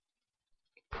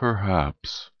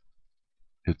Perhaps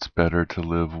it's better to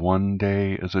live one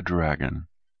day as a dragon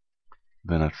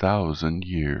than 1,000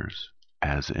 years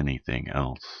as anything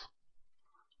else.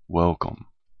 Welcome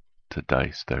to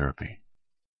Dice Therapy.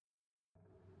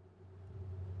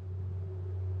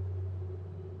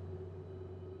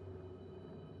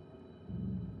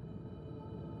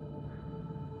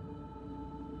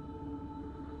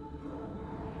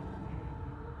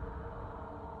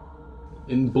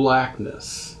 In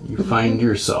blackness, you find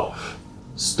yourself.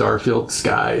 Starfield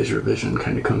sky as your vision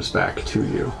kind of comes back to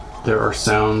you. There are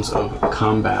sounds of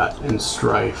combat and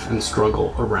strife and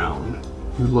struggle around.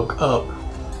 You look up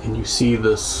and you see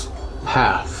this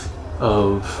path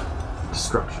of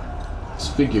destruction. This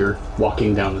figure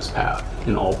walking down this path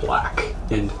in all black.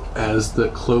 And as the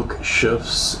cloak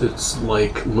shifts, it's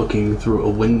like looking through a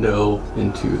window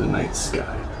into the night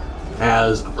sky.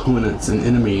 As opponents and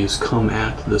enemies come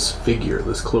at this figure,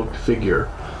 this cloaked figure,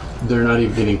 they're not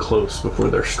even getting close before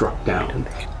they're struck down.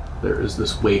 There is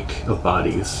this wake of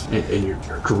bodies, and you're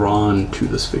drawn to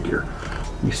this figure.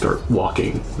 You start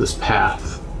walking this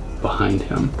path behind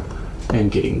him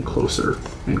and getting closer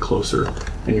and closer,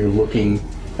 and you're looking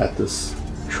at this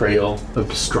trail of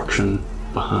destruction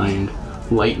behind,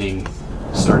 lightning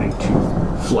starting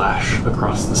to flash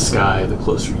across the sky the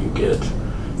closer you get.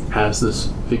 As this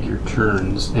figure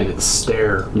turns and its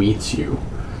stare meets you,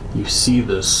 you see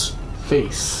this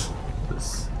face,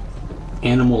 this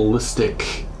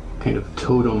animalistic kind of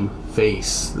totem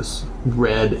face, this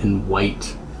red and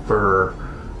white fur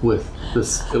with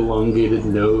this elongated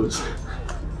nose.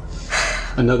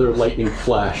 Another lightning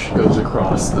flash goes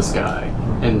across the sky,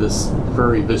 and this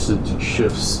furry visage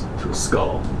shifts to a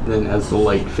skull. Then as the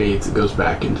light fades, it goes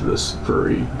back into this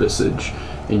furry visage,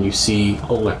 and you see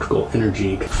electrical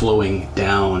energy flowing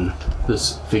down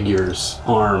this figure's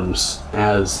arms.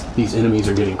 As these enemies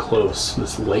are getting close,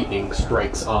 this lightning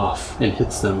strikes off and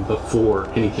hits them before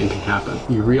anything can happen.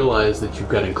 You realize that you've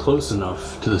gotten close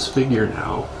enough to this figure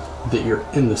now that you're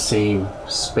in the same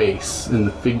space, and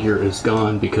the figure is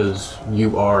gone because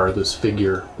you are this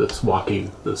figure that's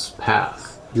walking this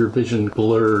path. Your vision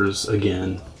blurs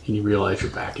again, and you realize you're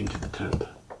back into the tent.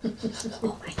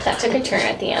 Oh my God. That took a turn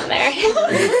at the end there.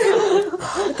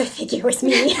 The figure was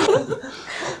me.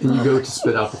 And you go to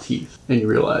spit out the teeth, and you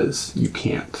realize you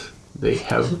can't. They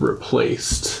have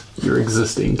replaced your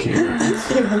existing canines.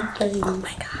 Oh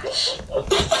my gosh.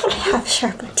 I have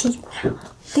sharper teeth now.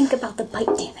 Think about the bite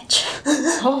damage.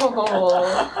 The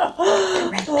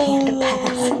red panda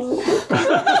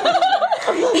path.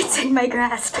 It's in my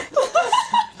grasp.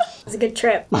 It was a good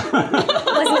trip. It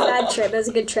wasn't a bad trip. It was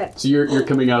a good trip. So you're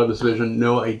coming out of this vision,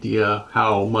 no idea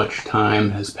how much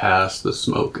time has passed. The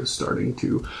smoke is starting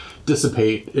to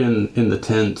dissipate in the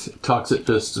tent. Toxic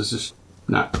Fist is just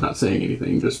not saying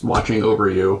anything, just watching over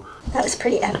you. That was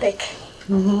pretty epic.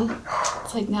 Mm-hmm.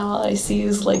 It's like now all I see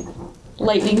is like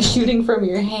lightning shooting from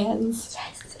your hands.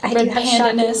 Yes, I Red do have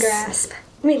shocking pandaness. grasp.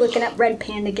 I'm gonna be looking up red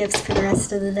panda gifts for the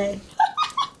rest of the day.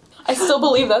 I still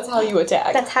believe that's how you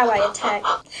attack. That's how I attack.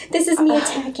 This is me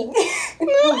attacking.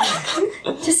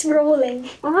 Just rolling.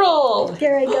 Roll!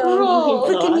 Here I go. Roll.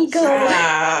 Look at me go.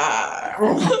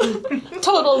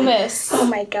 Total miss. Oh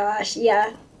my gosh,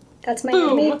 yeah. That's my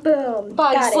Boom. enemy. Boom.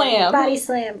 Body Got slam. It. Body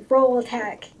slam. Roll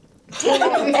attack. Tail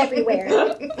everywhere.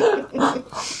 I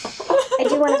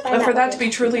do want to find But out. for that to be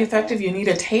truly effective, you need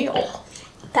a tail.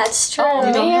 That's true. Oh,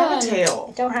 You don't have a Man. tail.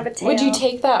 I don't have a tail. Would you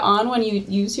take that on when you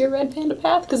use your red panda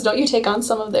path? Because don't you take on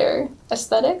some of their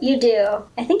aesthetic? You do.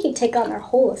 I think you take on their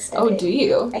whole aesthetic. Oh, do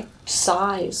you?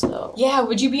 Size, though. Yeah,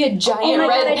 would you be a giant my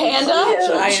red God, I'd be panda? huge.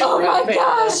 Giant Oh red my panda.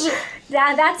 gosh!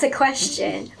 That's a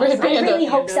question. Red I panda. really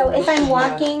hope so. If I'm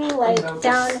walking, like,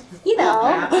 down,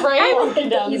 I Right? don't think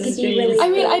that you could be really I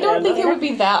mean, I don't big. think it would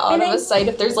be that out And of then- a sight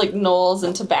if there's like knolls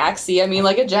and tabaxi. I mean,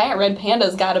 like a giant red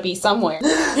panda's gotta be somewhere.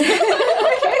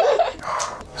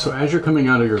 So as you're coming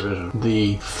out of your vision,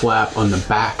 the flap on the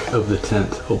back of the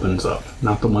tent opens up,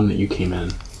 not the one that you came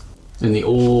in. And the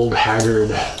old, haggard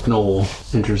gnoll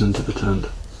enters into the tent.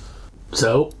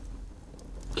 So,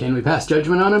 can we pass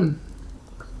judgment on him?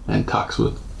 And talks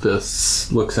with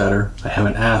fists, looks at her. I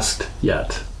haven't asked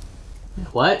yet.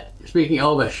 What? You're speaking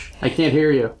Elvish. I can't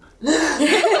hear you.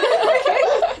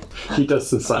 She does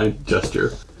the sign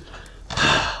gesture.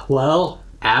 Well,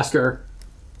 ask her.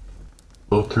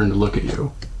 Both turn to look at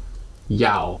you.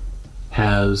 Yao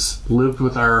has lived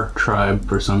with our tribe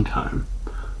for some time,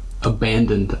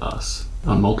 abandoned us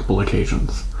on multiple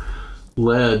occasions,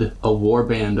 led a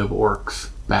warband of orcs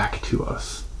back to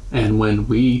us, and when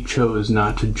we chose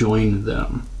not to join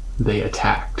them, they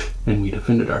attacked and we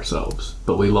defended ourselves,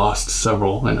 but we lost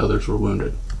several and others were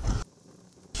wounded.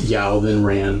 Yao then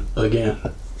ran again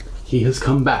He has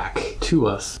come back to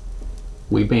us.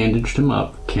 We bandaged him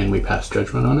up. Can we pass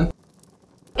judgment on it?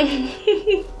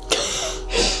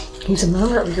 He's a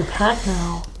member of your pack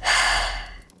now.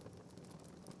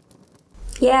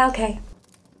 Yeah, okay.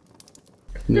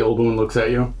 And the old woman looks at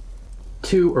you.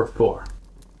 2 or 4?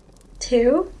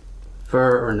 2?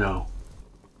 Fur or no?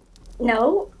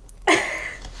 No.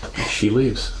 She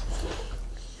leaves.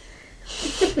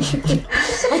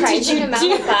 Surprising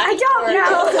amount of I don't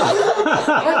know.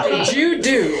 What did you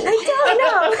do? I don't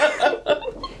know.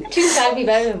 2's gotta be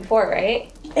better than 4,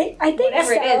 right? I think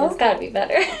Whatever so. it is, it's gotta be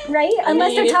better. Right?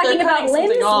 Unless they're if talking they're about cutting limbs.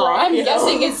 something off, what? I'm you know.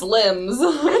 guessing it's limbs. I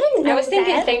didn't know I was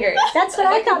thinking that. fingers. That's what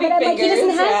I That thought, could but be I'm like, he doesn't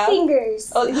fingers, have yeah.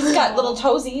 fingers. Oh, he's got little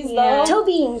toesies Yeah. though. Toe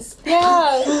beans.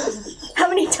 Yeah. How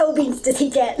many toe beans does he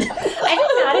get? I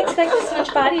did not expect this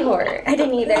much body horror. I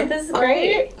didn't either. This is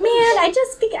great. Man, I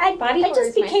just Body I horror just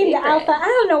is my became the favorite. alpha. I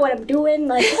don't know what I'm doing.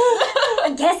 Like,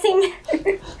 I'm guessing.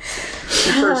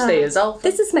 First day is alpha.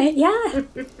 This is my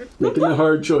Making the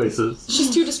hard choices. She's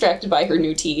too distracted by her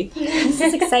new teeth. This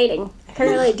is exciting. I can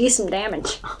really do some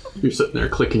damage. You're sitting there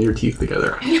clicking your teeth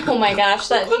together. Oh my gosh,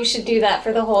 that you should do that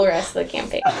for the whole rest of the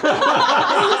campaign.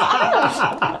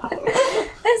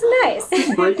 That's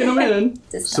nice. Breaking them in.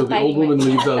 Just So the old woman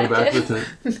leaves out of the back of the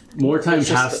tent. More time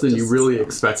passed than you really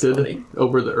expected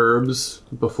over the herbs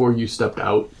before you stepped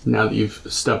out. Now that you've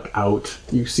stepped out,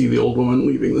 you see the old woman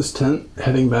leaving this tent,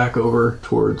 heading back over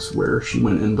towards where she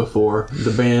went in before.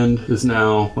 The band is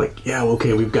now like, yeah,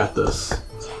 okay, we've got this.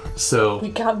 So We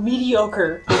got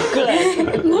mediocre.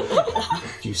 Good.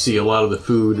 you see a lot of the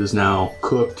food is now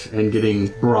cooked and getting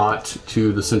brought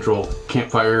to the central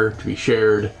campfire to be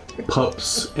shared.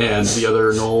 Pups and the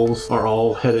other gnolls are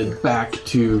all headed back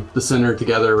to the center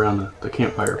together around the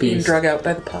campfire Being feast. drug out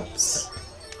by the pups.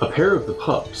 A pair of the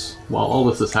pups, while all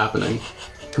this is happening,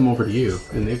 come over to you,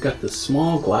 and they've got this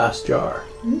small glass jar.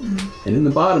 And in the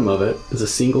bottom of it is a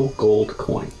single gold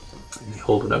coin. And they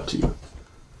hold it up to you.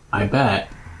 I bet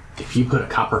if you put a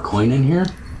copper coin in here,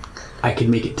 I could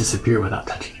make it disappear without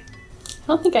touching it. I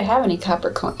don't think I have any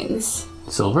copper coins.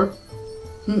 Silver?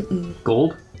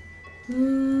 Gold?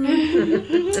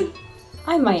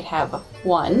 I might have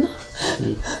one.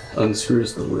 He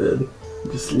unscrews the lid,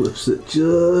 just lifts it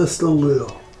just a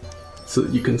little, so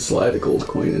that you can slide a gold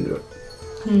coin into it.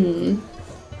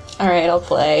 Alright, I'll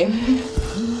play.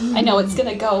 I know it's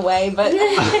gonna go away, but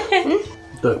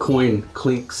The coin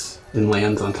clinks and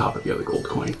lands on top of the other gold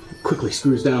coin. Quickly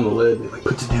screws down the lid, and like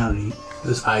puts it down, and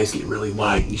his eyes get really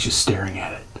wide, and he's just staring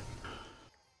at it.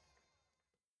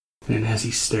 And as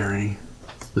he's staring,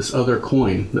 this other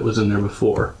coin that was in there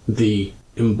before, the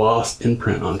embossed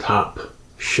imprint on top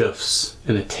shifts,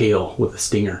 and a tail with a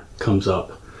stinger comes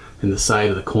up, and the side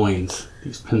of the coins,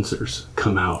 these pincers,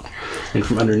 come out, and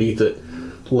from underneath it,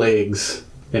 legs,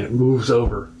 and it moves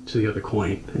over to the other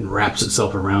coin and wraps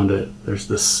itself around it. There's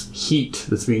this heat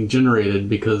that's being generated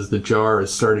because the jar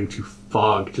is starting to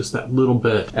fog just that little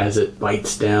bit as it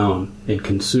bites down and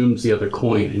consumes the other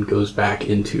coin and goes back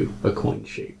into a coin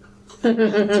shape.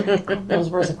 That was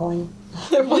worth a coin.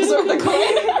 it was worth the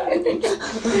coin.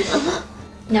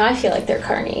 Now I feel like they're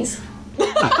carnies.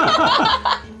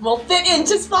 We'll fit in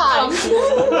just fine.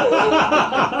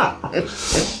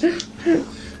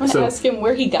 I'm gonna So- ask him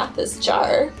where he got this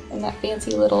jar and that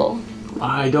fancy little.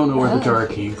 I don't know where the jar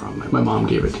came from. My mom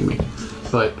gave it to me.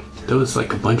 But there was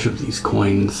like a bunch of these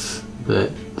coins that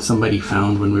somebody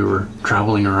found when we were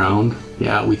traveling around.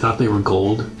 Yeah, we thought they were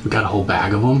gold. We got a whole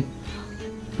bag of them.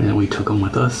 And then we took them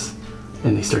with us.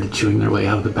 And they started chewing their way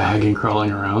out of the bag and crawling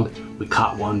around. We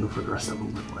caught one before the rest of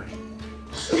them went away.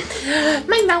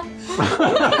 My mouth.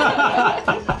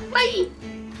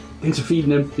 Thanks for feeding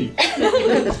him.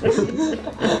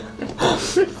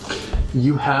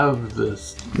 You have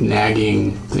this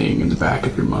nagging thing in the back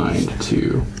of your mind,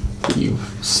 too. You've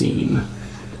seen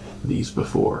these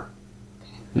before.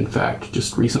 In fact,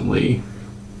 just recently,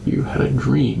 you had a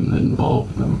dream that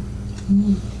involved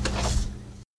them.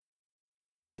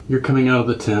 You're coming out of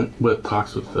the tent with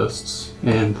Talks with Fists,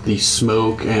 and the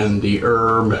smoke and the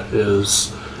herb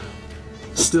is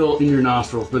still in your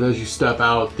nostrils, but as you step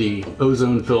out, the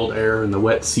ozone-filled air and the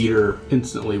wet cedar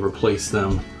instantly replace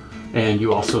them. And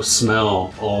you also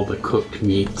smell all the cooked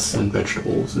meats and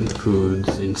vegetables and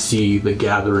foods and see the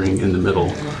gathering in the middle.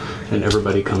 And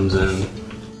everybody comes in,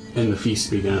 and the feast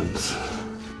begins.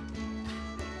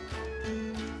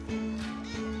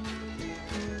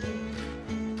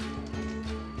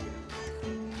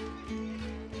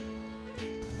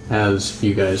 As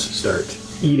you guys start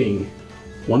eating,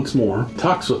 once more,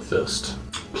 Talks with Fist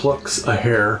plucks a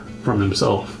hair from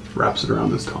himself, wraps it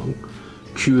around his tongue,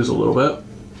 chews a little bit,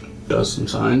 does some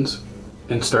signs,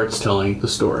 and starts telling the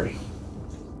story.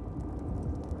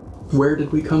 where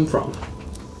did we come from?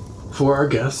 For our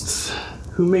guests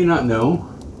who may not know,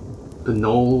 the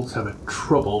Gnolls have a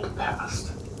troubled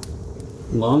past.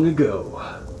 Long ago,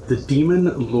 the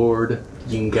demon lord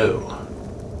Yingo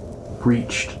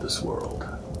breached this world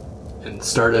and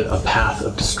started a path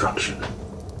of destruction.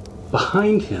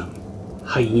 Behind him,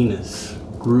 hyenas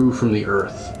grew from the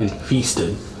earth and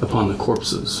feasted upon the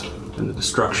corpses and the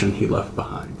destruction he left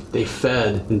behind. They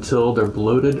fed until their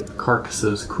bloated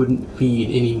carcasses couldn't feed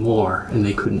anymore and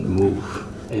they couldn't move.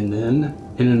 And then,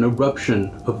 in an eruption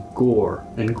of gore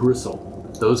and gristle,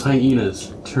 those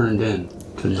hyenas turned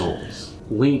into gnolls,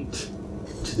 linked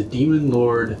to the demon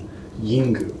lord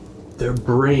Yingu. Their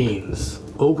brains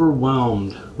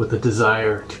overwhelmed with a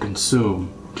desire to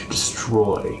consume, to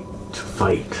destroy, to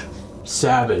fight.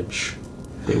 Savage,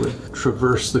 they would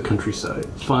traverse the countryside,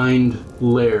 find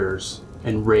lairs,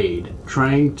 and raid,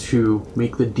 trying to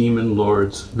make the demon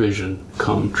lord's vision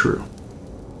come true.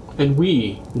 And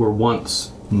we were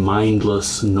once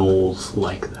mindless gnolls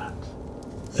like that.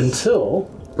 Until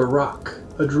Barak,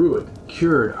 a druid,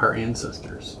 cured our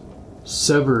ancestors,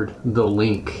 severed the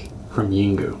link from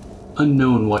Yingu.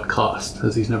 Unknown what cost,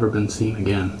 as he's never been seen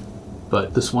again.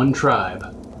 But this one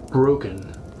tribe,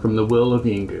 broken from the will of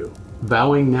Yingu,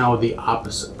 vowing now the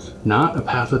opposite, not a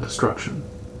path of destruction,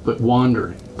 but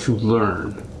wandering to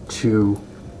learn, to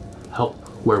help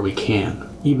where we can,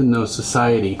 even though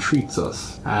society treats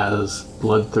us as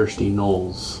bloodthirsty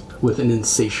gnolls with an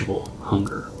insatiable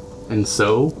hunger. And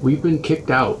so, we've been kicked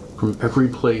out from every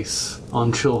place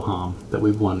on Chilham that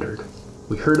we've wandered.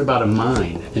 We heard about a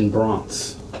mine in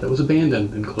Bronze that was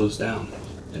abandoned and closed down.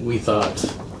 And we thought,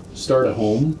 start a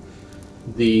home.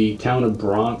 The town of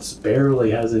Bronze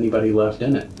barely has anybody left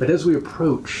in it. But as we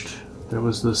approached, there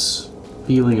was this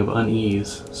feeling of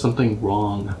unease, something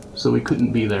wrong, so we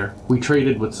couldn't be there. We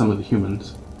traded with some of the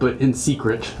humans, but in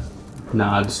secret,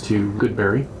 nods to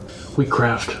Goodberry. We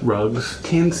craft rugs,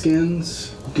 tan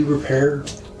skins, do repair,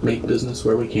 make business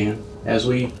where we can, as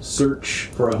we search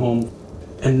for a home.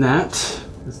 And that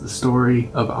is the story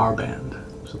of our band.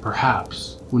 So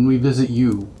perhaps, when we visit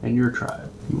you and your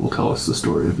tribe, you will tell us the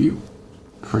story of you.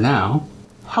 For now,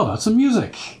 how about some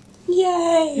music?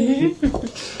 Yay!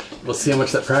 We'll see how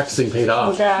much that practicing paid Oh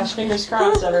off. gosh, fingers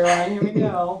crossed, everyone. Here we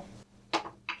go.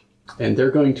 And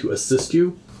they're going to assist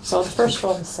you. So the first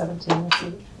roll is 17. Let's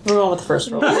see. We're going with the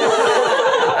first roll.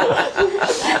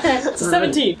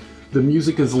 17. The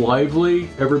music is lively.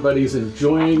 Everybody's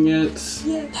enjoying it.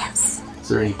 Yes. Is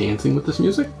there any dancing with this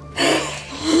music?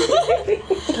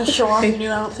 Show off your new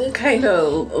outfit. Kind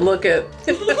of look at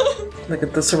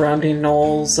the surrounding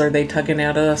gnolls. Are they tugging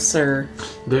at us or?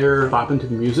 They're bopping to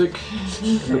the music,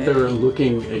 but they're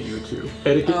looking at you two.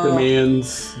 Etiquette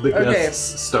demands the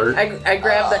guests start. I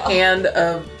grab the hand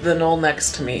of the gnoll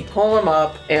next to me, pull him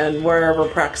up, and wherever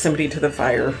proximity to the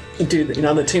fire, do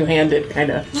the two-handed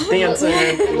kind of dancing.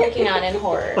 Looking on in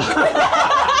horror.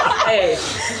 Hey,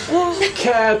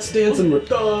 Cats dancing with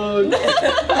dogs.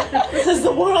 Has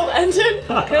the world ended?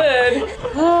 good.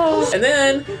 And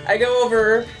then I go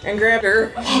over and grab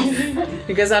her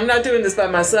because I'm not doing this by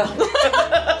myself.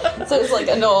 So it's like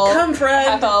a gnoll, Come, friend.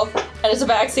 half elf, and it's a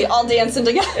backseat, all dancing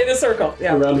together. In a circle.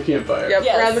 Yeah. Around the campfire. Yep,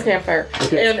 Yes. around the campfire.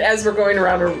 Okay. And as we're going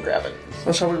around, we're grabbing.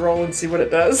 So shall we roll and see what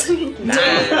it does?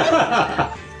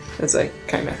 As I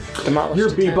kind of demolish You're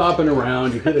the tent. bebopping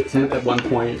around. You hit a tent at one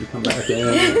point. You come back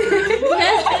in.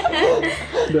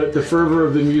 The fervor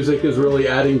of the music is really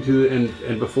adding to it,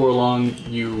 and before long,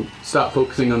 you stop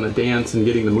focusing on the dance and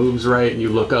getting the moves right, and you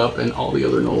look up, and all the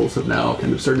other gnolls have now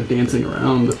kind of started dancing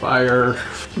around the fire.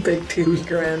 Big toothy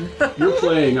grin. You're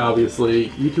playing, obviously.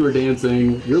 You two are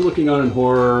dancing. You're looking on in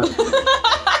horror.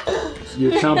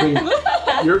 You're chomping.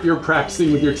 You're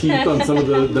practicing with your teeth on some of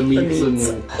the meats and.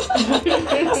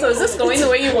 So is this going the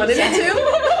way you wanted it to?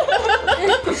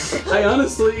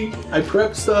 I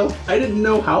prepped stuff. I didn't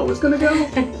know how it was gonna go.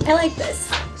 I like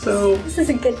this. So This is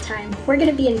a good time. We're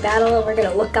gonna be in battle and we're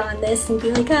gonna look on this and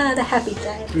be like, the happy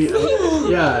time.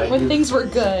 yeah. When you- things were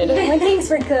good. When things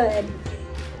were good.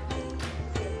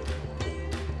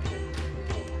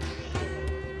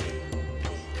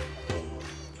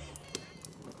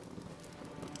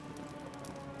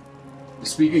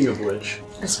 Speaking of which,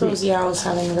 I suppose Yao's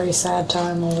having a very sad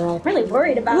time overall. I'm really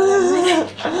worried about it.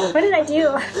 What did I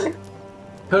do?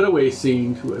 cutaway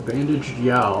scene to a bandaged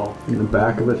Yao in the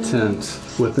back of a tent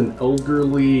with an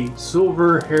elderly,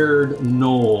 silver-haired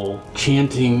gnoll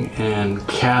chanting and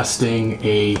casting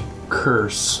a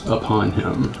curse upon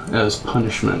him as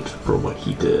punishment for what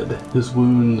he did. His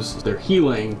wounds, they're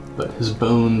healing, but his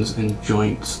bones and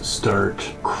joints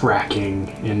start cracking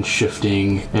and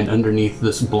shifting, and underneath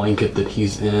this blanket that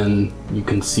he's in, you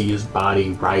can see his body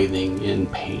writhing in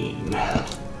pain.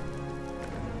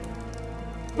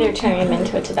 You're turning him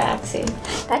into a tabaxi.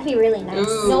 That'd be really nice.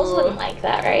 Knowles wouldn't like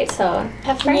that, right? So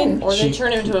have friends. Or they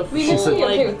turn him into a We can full, be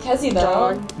okay like, with Kezzy though.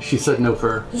 dog. She said no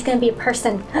fur. He's gonna be a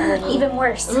person. Even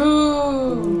worse.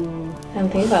 Ooh. I don't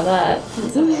think about that.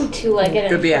 Two-legged.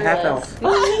 Could be a and half furless. elf.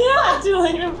 Yeah, do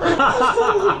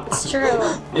like It's true.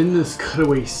 In this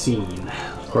cutaway scene,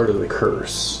 part of the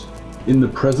curse, in the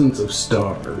presence of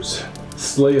stars,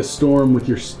 slay a storm with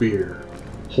your spear,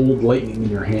 hold lightning in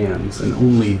your hands, and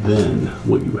only then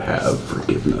will you have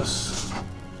forgiveness.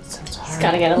 He's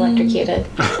gotta get electrocuted.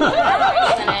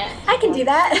 I can do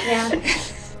that. Yeah.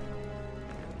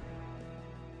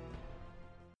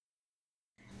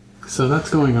 So that's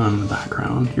going on in the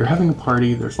background. You're having a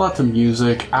party, there's lots of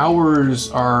music,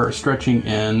 hours are stretching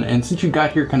in, and since you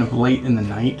got here kind of late in the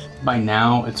night, by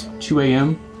now it's 2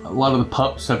 a.m. A lot of the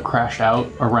pups have crashed out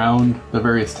around the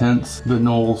various tents. The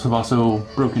Knowles have also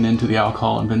broken into the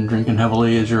alcohol and been drinking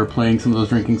heavily as you're playing some of those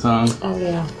drinking songs. Oh,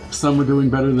 yeah. Some are doing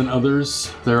better than others.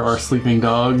 There are sleeping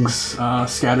dogs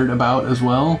scattered about as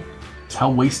well. How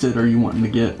wasted are you wanting to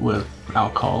get with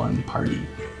alcohol and party?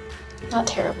 Not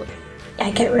terribly.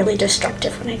 I get really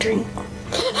destructive when I drink.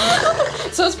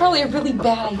 So it's probably a really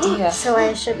bad idea. So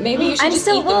I should. Maybe you should I'm just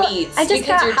still, eat the meats I just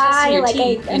because got you're high, testing your like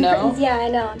teeth, you know? Yeah, I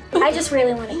know. I just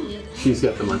really want to eat. She's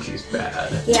got the munchies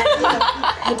bad. Yeah,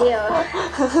 I do.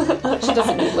 She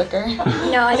doesn't need liquor.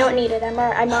 No, I don't need it. I'm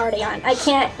already on. I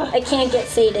can't get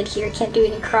sated here. Can't do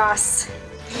any cross.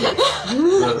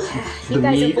 The You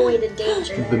guys meat, avoided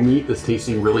danger the there. meat is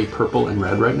tasting really purple and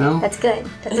red right now. That's good.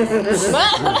 That's good.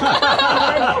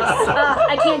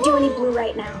 I can't do any blue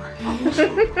right now.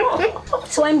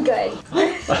 So I'm good.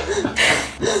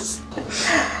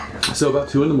 So about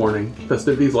 2 a.m,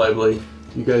 festivities lively.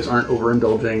 You guys aren't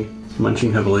overindulging,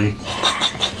 munching heavily.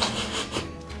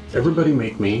 Everybody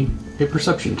make me a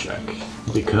perception check,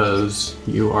 because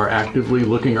you are actively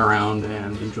looking around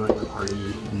and enjoying the party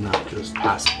and not just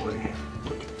passively.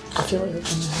 I feel like we're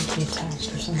gonna have to be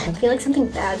attacked or something. I feel like something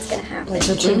bad's gonna happen. Like,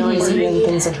 we're too noisy and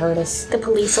things that hurt us. The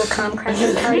police will come crash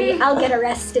the party. I'll get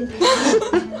arrested.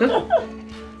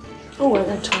 Oh, I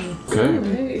got 20.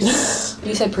 Okay.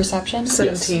 You said perception?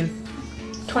 17.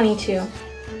 22.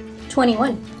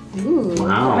 21. Ooh.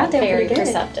 Wow. Not that Very pretty good.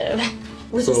 perceptive.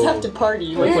 We So- just have to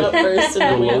party. Wake up first The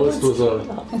and lowest was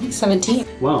a I think 17.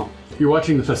 Well, you're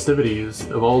watching the festivities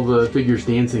of all the figures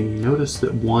dancing. You notice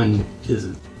that one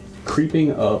isn't.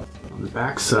 Creeping up on the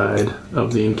backside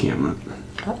of the encampment.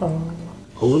 Uh-oh.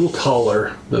 A little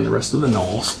taller than the rest of the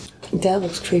Knowles. That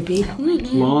looks creepy.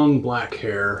 Long black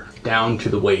hair down to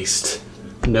the waist.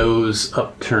 Nose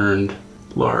upturned.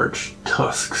 Large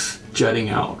tusks jutting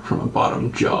out from a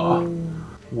bottom jaw.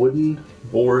 Wooden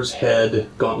boar's head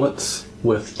gauntlets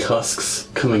with tusks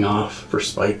coming off for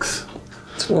spikes.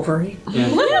 It's Wolverine.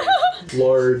 And a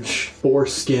large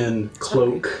foreskin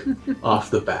cloak off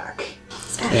the back.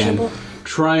 And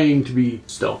trying to be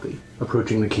stealthy,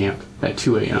 approaching the camp at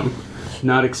 2 a.m.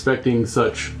 Not expecting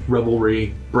such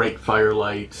revelry, bright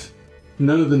firelight.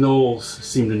 None of the Knowles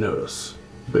seem to notice,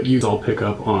 but you all pick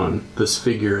up on this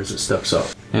figure as it steps up.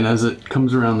 And as it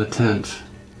comes around the tent,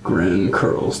 grin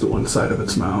curls to one side of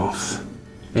its mouth.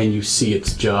 And you see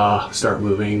its jaw start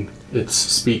moving. It's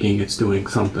speaking, it's doing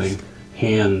something.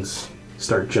 Hands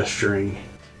start gesturing.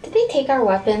 Did they take our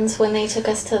weapons when they took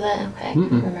us to the... Okay, I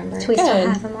don't remember. So we still Good.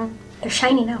 have them all. They're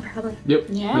shiny now, probably. Yep,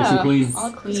 Yeah. nice and clean.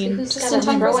 All clean. Who's Just got in a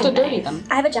time for us to throwing dirty knife? them.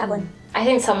 I have a javelin. I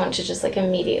think someone should just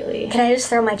immediately... Can I just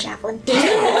throw my javelin? I'm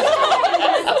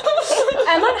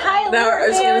on high alert, Now, I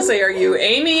was man. gonna say, are you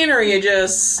aiming or are you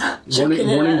just...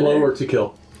 Warning blow or to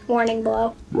kill. Warning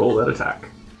blow. Roll that attack.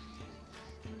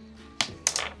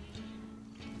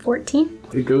 14.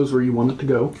 It goes where you want it to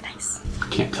go. Nice.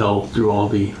 Can't tell through all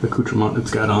the accoutrement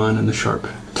it's got on and the sharp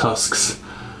tusks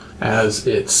as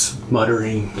it's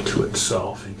muttering to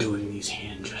itself and doing these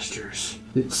hand gestures.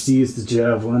 It sees the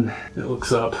javelin. It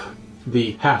looks up.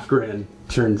 The half grin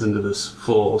turns into this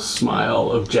full smile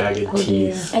of jagged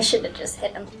teeth. I should have just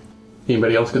hit him.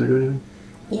 Anybody else gonna do anything?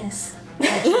 Yes.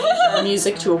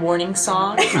 Music to a warning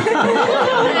song. Look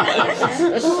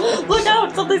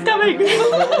out, something's coming.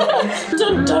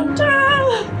 Dun, dun, dun.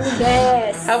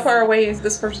 Yes. How far away is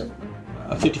this person?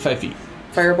 55 feet.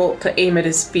 Firebolt to aim at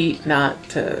his feet, not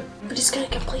to... But he's gonna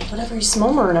complete whatever he's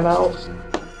murmuring about.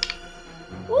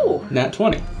 Ooh, Nat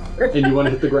 20. And you want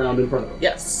to hit the ground in front of him?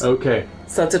 yes. Okay.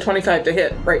 So it's a 25 to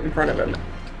hit right in front of him.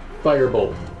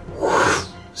 Firebolt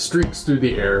streaks through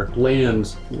the air,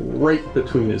 lands right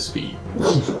between his feet.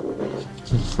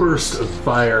 Burst of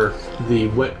fire, the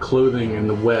wet clothing and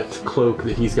the wet cloak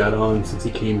that he's got on since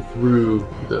he came through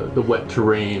the wet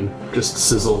terrain just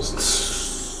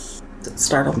sizzles.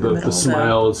 Start off in the middle The of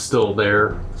smile is still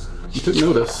there. You took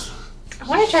notice. I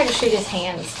want to try to shoot his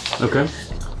hands. Okay.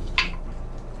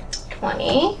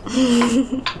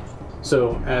 20.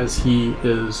 So as he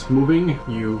is moving,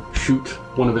 you shoot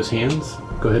one of his hands.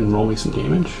 Go ahead and roll me some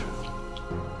damage.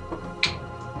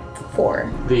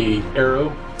 4. The arrow,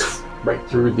 right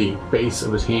through the base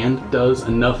of his hand, does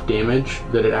enough damage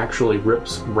that it actually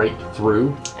rips right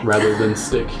through rather than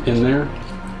stick in there.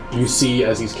 You see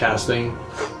as he's casting,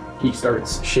 he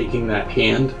starts shaking that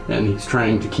hand and he's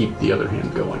trying to keep the other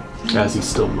hand going as he's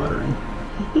still muttering.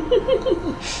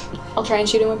 I'll try and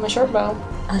shoot him with my short bow.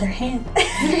 Other hand.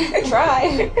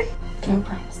 Try. No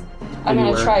promise. I'm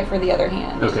Anywhere? gonna try for the other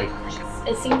hand. Okay.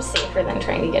 It seems safer than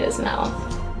trying to get his mouth.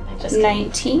 I just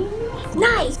 19.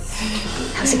 Nice!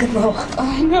 That was a good roll.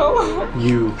 I know.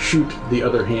 You shoot the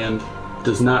other hand,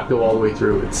 does not go all the way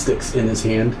through, it sticks in his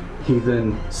hand. He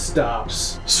then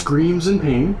stops, screams in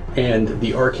pain, and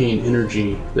the arcane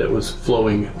energy that was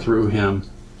flowing through him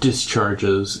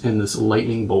discharges, and this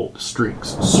lightning bolt streaks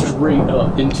straight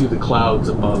up into the clouds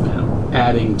above him,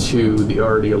 adding to the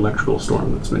already electrical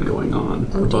storm that's been going on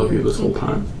above you this whole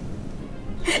time.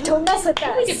 Don't mess with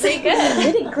us. You did pretty good.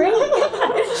 You did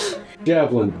great.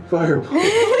 Javelin, fireball.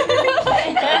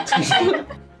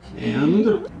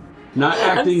 And not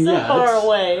acting so yet. far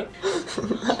away.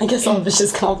 I guess I'll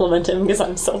vicious compliment him because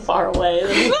I'm so far away.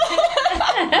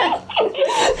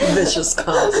 Vicious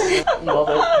compliment. Love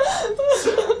it.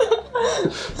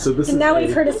 So this And is now a-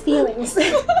 we've hurt his feelings.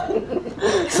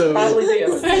 So Probably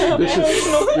do. vicious,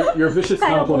 your vicious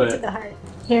Fireball to compliment. the heart.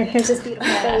 Here's his beautiful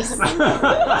face. Does I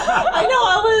know,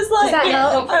 I was like... that Don't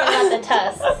help? forget about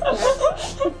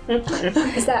the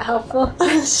tusks. Is that helpful?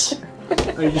 Oh,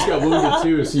 you just got wounded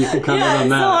too, so you can comment Yeah, on so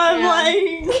that. I'm like...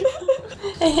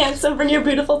 Hey, handsome, bring your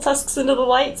beautiful tusks into the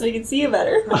light so we can see you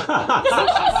better.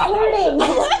 Flirting.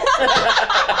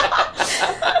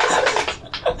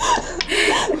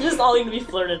 Just all need to be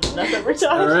flirted enough every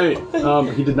time. All right.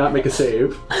 He did not make a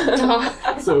save,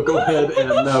 so go ahead and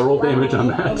roll damage on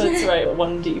Oh, that. that's right,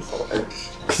 1d4.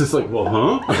 Because it's like, well,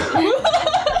 huh?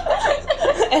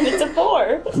 And it's a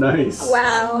 4. Nice.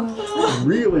 Wow.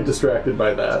 Really distracted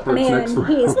by that. For its Man, next round.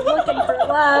 he's looking for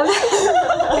love.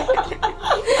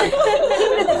 Came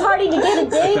to the party to get a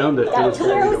date. Found it. It Got was right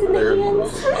arrows in over the there.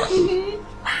 hands.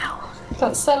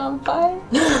 Got set on fire.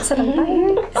 Set on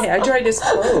fire. Hey, I dried his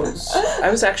clothes. I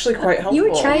was actually quite helpful.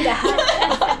 You were trying to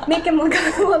make him look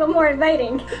a little more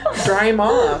inviting. Dry him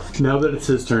off. Now that it's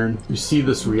his turn, you see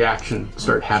this reaction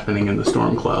start happening in the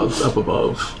storm clouds up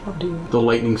above. The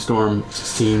lightning storm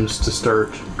seems to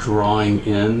start drawing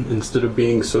in. Instead of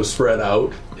being so spread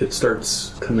out, it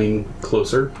starts coming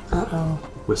closer. Uh-oh.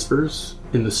 Whispers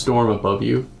in the storm above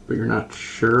you, but you're not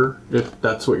sure if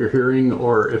that's what you're hearing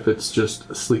or if it's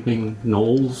just sleeping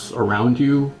gnolls around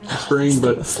you whispering,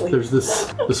 but there's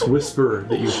this whisper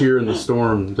that you hear in the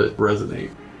storm that resonate.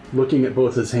 Looking at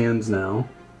both his hands now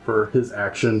for his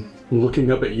action,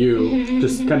 looking up at you,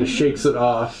 just kind of shakes it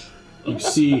off. You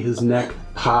see his neck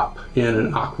pop in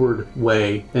an awkward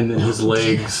way, and then his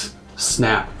legs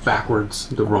snap backwards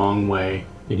the wrong way,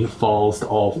 and he falls to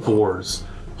all fours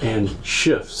and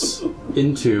shifts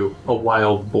into a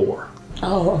wild boar.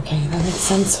 Oh, okay, that makes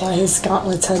sense why his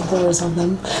gauntlets had boars on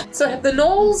them. So have the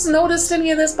gnolls noticed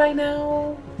any of this by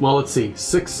now? Well, let's see,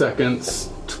 6 seconds,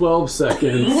 12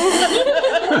 seconds.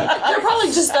 They're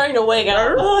probably just starting to wake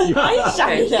up. I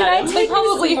shot Okay. at him. They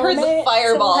probably heard the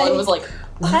fireball and was like,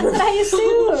 That's what I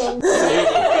assumed.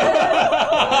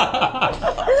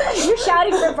 You're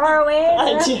shouting from far away.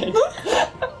 I did.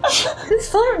 Who's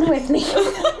flirting with me?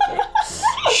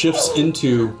 Shifts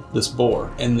into this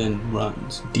boar and then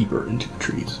runs deeper into the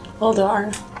trees. Well,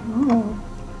 darn.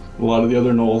 A lot of the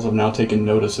other gnolls have now taken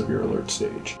notice of your alert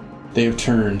stage. They have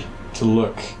turned to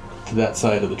look to that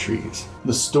side of the trees.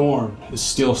 The storm is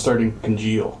still starting to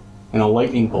congeal, and a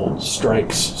lightning bolt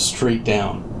strikes straight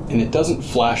down. And it doesn't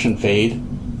flash and fade,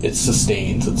 it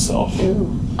sustains itself.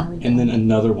 And then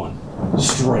another one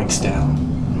strikes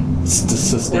down.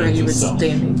 Sustains Where he was itself.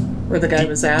 standing. Where the guy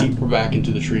was at. Deeper back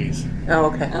into the trees.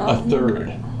 Oh, okay. A third.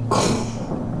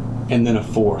 And then a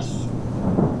fourth.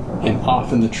 And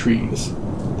off in the trees,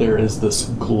 there is this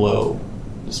glow.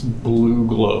 This blue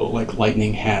glow, like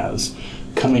lightning has,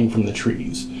 coming from the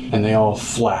trees. And they all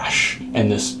flash.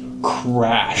 And this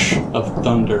crash of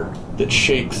thunder that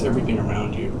shakes everything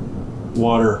around you.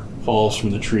 Water falls from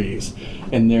the trees.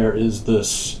 And there is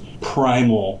this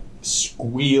primal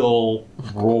squeal,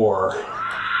 roar.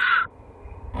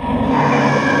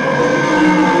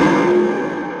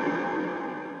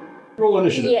 Roll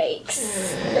initiative.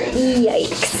 Yikes.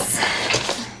 Yikes.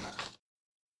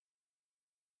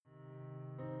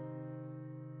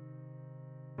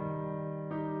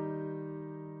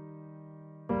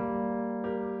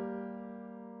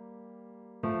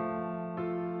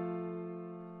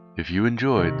 If you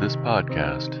enjoyed this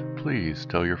podcast, please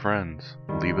tell your friends,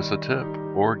 leave us a tip,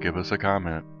 or give us a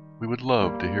comment. We would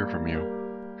love to hear from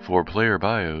you. For player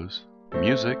bios,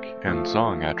 music, and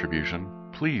song attribution,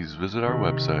 please visit our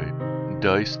website,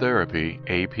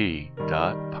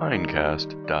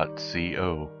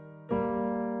 dicetherapyap.pinecast.co.